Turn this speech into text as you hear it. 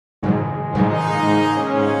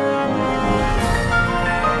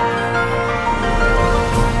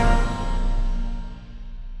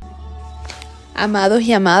Amados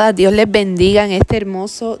y amadas, Dios les bendiga en este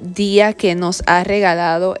hermoso día que nos ha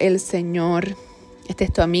regalado el Señor. Esta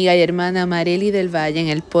es tu amiga y hermana Marely del Valle en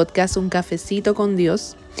el podcast Un Cafecito con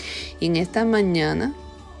Dios. Y en esta mañana,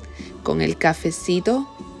 con el cafecito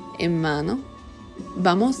en mano,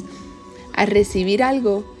 vamos a recibir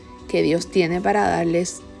algo que Dios tiene para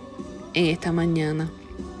darles en esta mañana.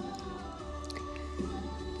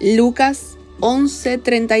 Lucas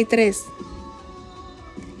 11:33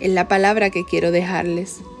 es la palabra que quiero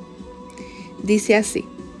dejarles. Dice así: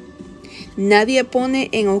 nadie pone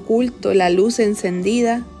en oculto la luz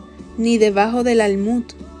encendida, ni debajo del almud,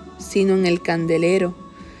 sino en el candelero,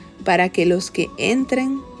 para que los que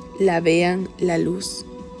entren la vean la luz.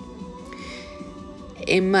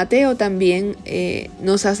 En Mateo también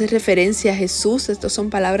nos hace referencia a Jesús, estas son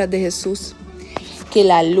palabras de Jesús, que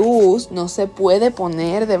la luz no se puede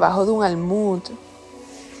poner debajo de un almud.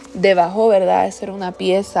 Debajo, ¿verdad? Esa era una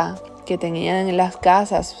pieza que tenían en las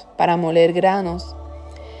casas para moler granos.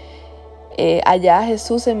 Allá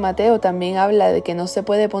Jesús en Mateo también habla de que no se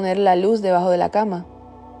puede poner la luz debajo de la cama.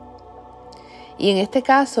 Y en este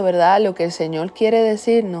caso, ¿verdad? Lo que el Señor quiere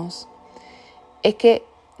decirnos es que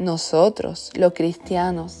nosotros, los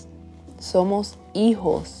cristianos, somos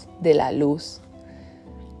hijos de la luz.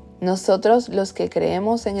 Nosotros, los que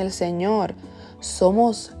creemos en el Señor,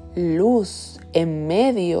 somos luz en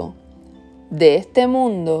medio de este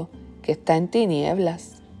mundo que está en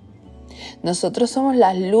tinieblas. Nosotros somos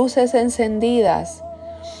las luces encendidas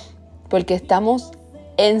porque estamos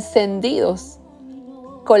encendidos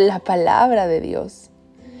con la palabra de Dios.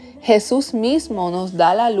 Jesús mismo nos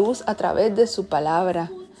da la luz a través de su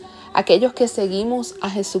palabra. Aquellos que seguimos a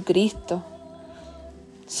Jesucristo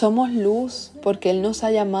somos luz porque Él nos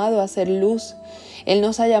ha llamado a ser luz. Él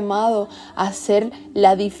nos ha llamado a hacer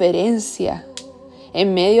la diferencia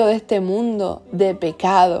en medio de este mundo de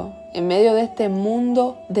pecado, en medio de este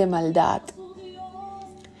mundo de maldad.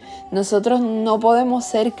 Nosotros no podemos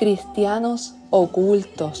ser cristianos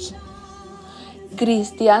ocultos.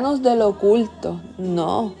 Cristianos del oculto,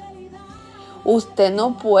 no. Usted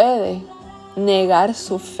no puede negar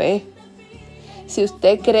su fe. Si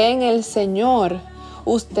usted cree en el Señor,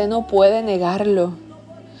 usted no puede negarlo.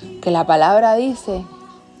 Que la palabra dice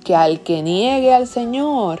que al que niegue al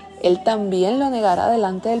Señor, Él también lo negará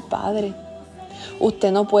delante del Padre.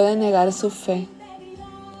 Usted no puede negar su fe.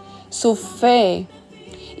 Su fe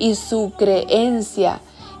y su creencia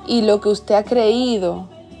y lo que usted ha creído,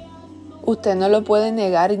 usted no lo puede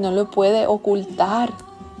negar y no lo puede ocultar.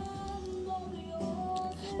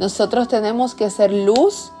 Nosotros tenemos que ser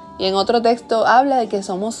luz, y en otro texto habla de que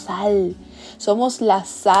somos sal. Somos la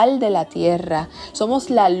sal de la tierra,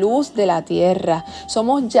 somos la luz de la tierra,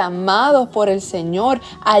 somos llamados por el Señor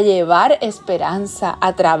a llevar esperanza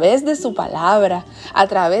a través de su palabra, a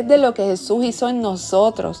través de lo que Jesús hizo en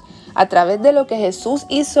nosotros, a través de lo que Jesús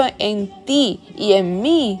hizo en ti y en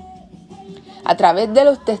mí, a través de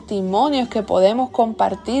los testimonios que podemos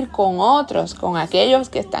compartir con otros, con aquellos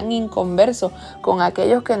que están inconversos, con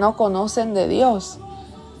aquellos que no conocen de Dios.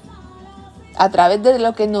 A través de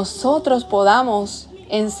lo que nosotros podamos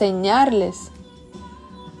enseñarles,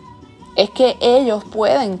 es que ellos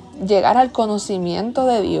pueden llegar al conocimiento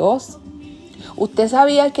de Dios. ¿Usted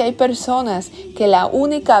sabía que hay personas que la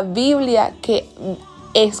única Biblia que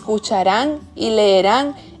escucharán y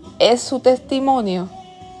leerán es su testimonio?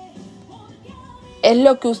 Es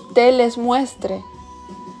lo que usted les muestre.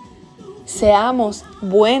 Seamos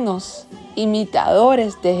buenos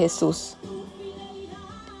imitadores de Jesús.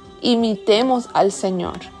 Imitemos al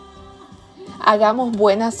Señor. Hagamos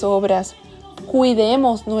buenas obras.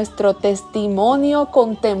 Cuidemos nuestro testimonio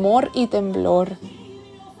con temor y temblor.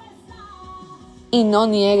 Y no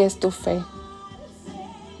niegues tu fe.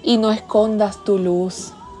 Y no escondas tu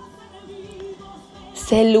luz.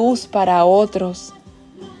 Sé luz para otros.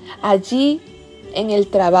 Allí en el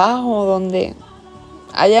trabajo donde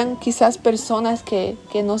hayan quizás personas que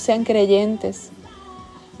no sean creyentes,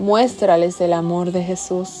 muéstrales el amor de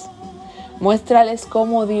Jesús. Muéstrales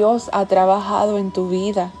cómo Dios ha trabajado en tu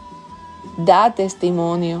vida. Da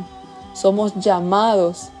testimonio. Somos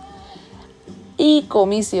llamados y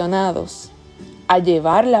comisionados a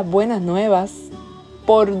llevar las buenas nuevas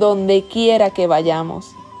por donde quiera que vayamos.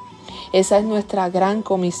 Esa es nuestra gran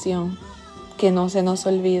comisión. Que no se nos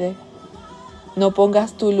olvide. No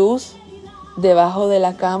pongas tu luz debajo de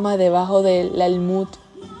la cama, debajo del almud.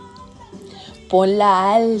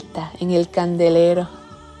 Ponla alta en el candelero,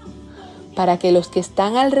 para que los que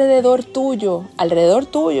están alrededor tuyo,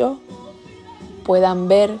 puedan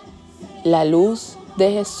ver la luz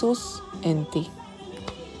de Jesús en ti.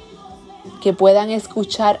 Que puedan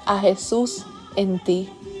escuchar a Jesús en ti.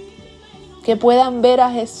 que puedan ver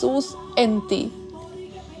a Jesús en ti.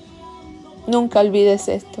 Nunca olvides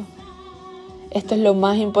esto. Esto es lo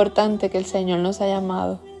más importante que el Señor nos ha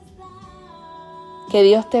llamado. Que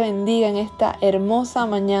Dios te bendiga en esta hermosa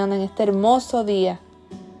mañana, en este hermoso día.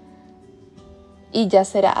 Y ya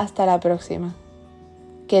será hasta la próxima.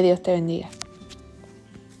 Que Dios te bendiga.